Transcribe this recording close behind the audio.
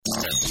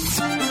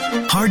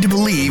Hard to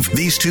believe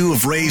these two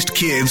have raised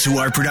kids who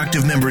are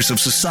productive members of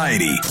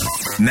society.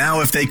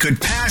 Now if they could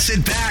pass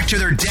it back to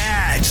their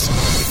dads.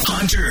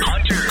 Hunter,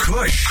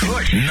 Kush,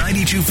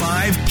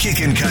 92.5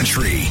 Kickin'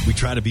 Country. We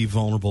try to be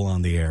vulnerable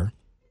on the air.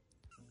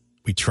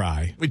 We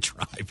try. But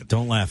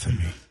Don't laugh at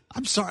me.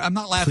 I'm sorry. I'm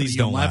not laughing Please at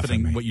you. I'm don't laugh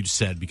laughing at at me. what you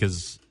said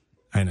because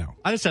I know.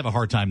 I just have a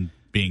hard time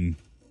being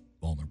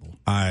vulnerable.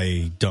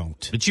 I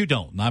don't. But you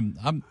don't.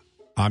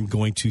 I'm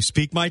going to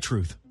speak my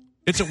truth.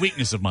 It's a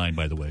weakness of mine,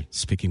 by the way.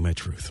 Speaking my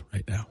truth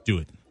right now. Do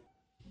it.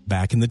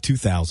 Back in the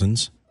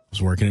 2000s, I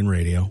was working in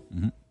radio.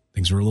 Mm-hmm.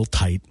 Things were a little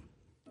tight.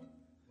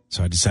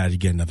 So I decided to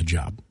get another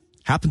job.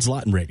 Happens a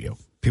lot in radio.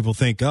 People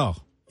think, oh,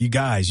 you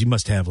guys, you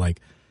must have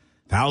like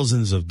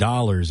thousands of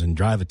dollars and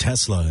drive a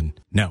Tesla. And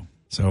no.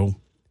 So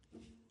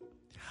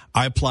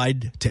I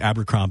applied to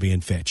Abercrombie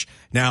 & Fitch.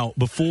 Now,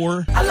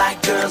 before... I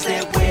like girls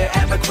that wear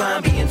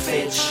Abercrombie &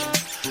 Fitch.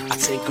 I'd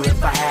take her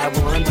if I had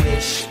one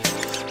wish.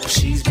 But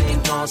she's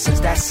been gone since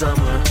that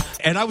summer.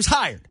 And I was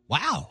hired.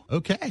 Wow.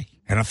 Okay.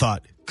 And I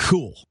thought,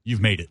 cool.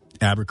 You've made it.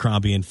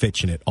 Abercrombie &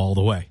 Fitch in it all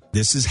the way.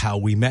 This is how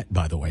we met,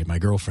 by the way. My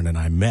girlfriend and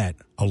I met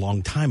a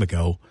long time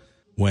ago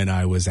when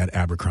I was at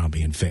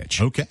Abercrombie &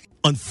 Fitch. Okay.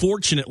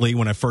 Unfortunately,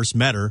 when I first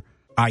met her,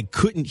 I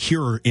couldn't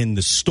hear her in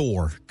the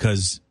store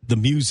because the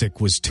music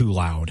was too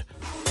loud.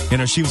 You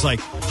know, she was like,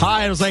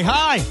 hi. I was like,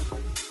 hi.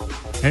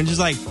 And she's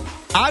like,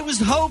 I was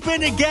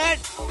hoping to get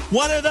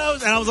one of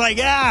those. And I was like,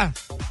 yeah,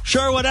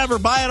 sure, whatever,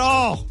 buy it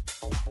all.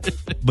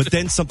 But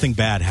then something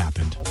bad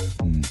happened.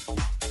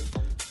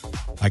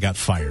 I got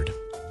fired.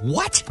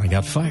 What? I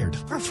got fired.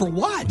 For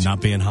what?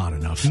 Not being hot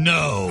enough.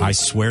 No. I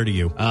swear to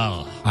you.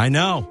 Oh. I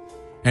know.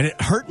 And it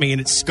hurt me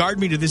and it scarred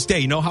me to this day.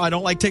 You know how I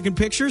don't like taking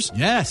pictures?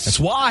 Yes. That's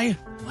why.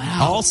 Wow.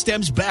 All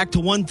stems back to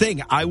one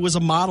thing. I was a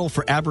model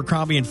for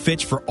Abercrombie &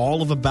 Fitch for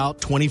all of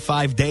about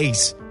 25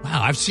 days.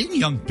 Wow, I've seen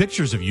young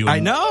pictures of you. I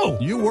know.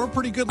 You were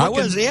pretty good looking.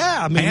 I was, yeah.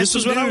 I mean, this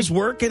was when I dude. was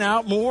working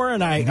out more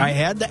and I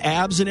had the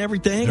abs and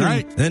everything.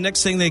 Right. And the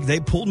next thing they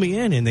pulled me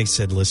in and they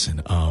said,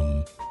 listen,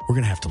 we're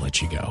going to have to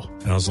let you go.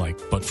 And I was like,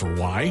 but for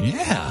why?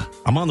 Yeah.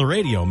 I'm on the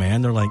radio,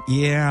 man. They're like,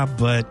 yeah,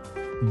 but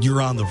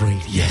you're on the radio.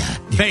 Yeah.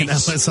 Face. And I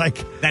was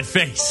like, that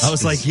face. I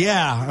was like,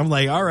 yeah. I'm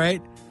like, all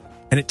right.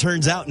 And it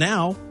turns out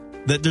now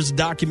that there's a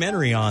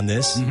documentary on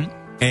this,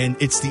 and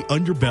it's the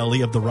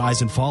underbelly of the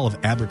rise and fall of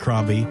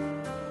Abercrombie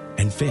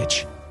 &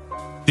 Fitch.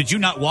 Did you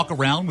not walk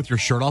around with your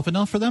shirt off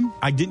enough for them?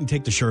 I didn't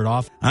take the shirt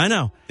off. I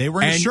know. They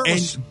were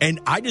shirtless. And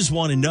I just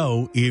want to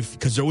know if,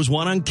 because there was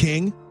one on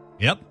King.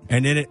 Yep.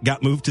 And then it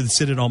got moved to the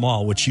Citadel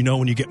Mall, which you know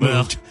when you get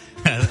moved.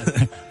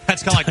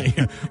 That's kind of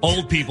like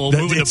old people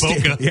moving to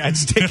Boca. Yeah,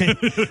 it's ticking.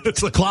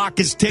 The clock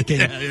is ticking.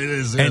 Yeah, it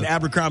is. Yeah. And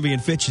Abercrombie &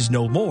 Fitch is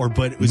no more,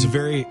 but it was a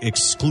very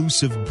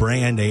exclusive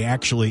brand. They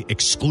actually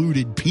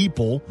excluded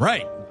people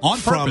on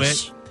from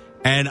purpose. it.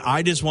 And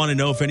I just want to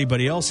know if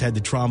anybody else had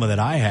the trauma that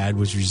I had,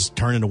 which was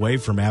turning away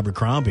from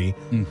Abercrombie.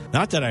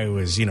 Not that I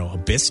was,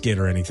 a biscuit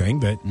or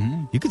anything, but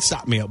you could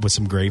stop me up with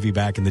some gravy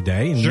back in the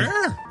day. And,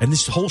 Sure. And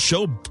this whole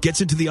show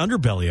gets into the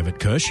underbelly of it,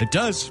 Kush. It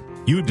does.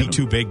 You would be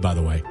too big, by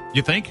the way.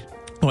 You think?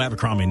 Oh,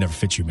 Abercrombie never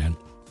fit you, man.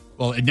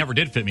 Well, it never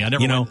did fit me. I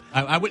never went,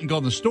 I wouldn't go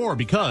in the store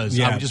because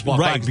I would just walk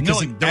right, by because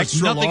knowing there was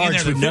extra nothing in large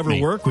there that would fit never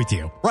me. work with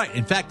you. Right.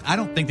 In fact, I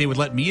don't think they would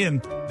let me in.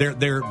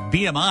 Their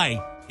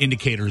BMI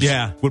indicators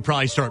would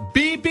probably start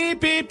beep, beep,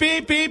 beep,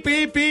 beep, beep,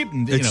 beep, beep.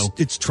 And,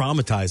 It's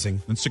traumatizing.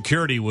 And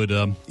security would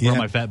run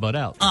my fat butt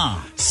out.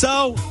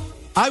 So,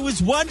 I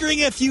was wondering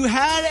if you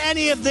had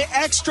any of the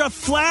extra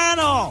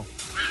flannel.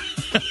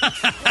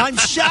 I'm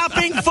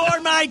shopping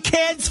for my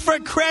kids for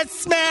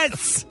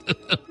Christmas.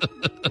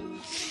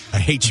 I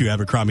hate you,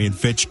 Abercrombie &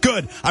 Fitch.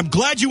 Good. I'm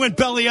glad you went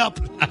belly up.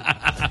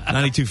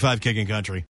 92.5 Kicking Country.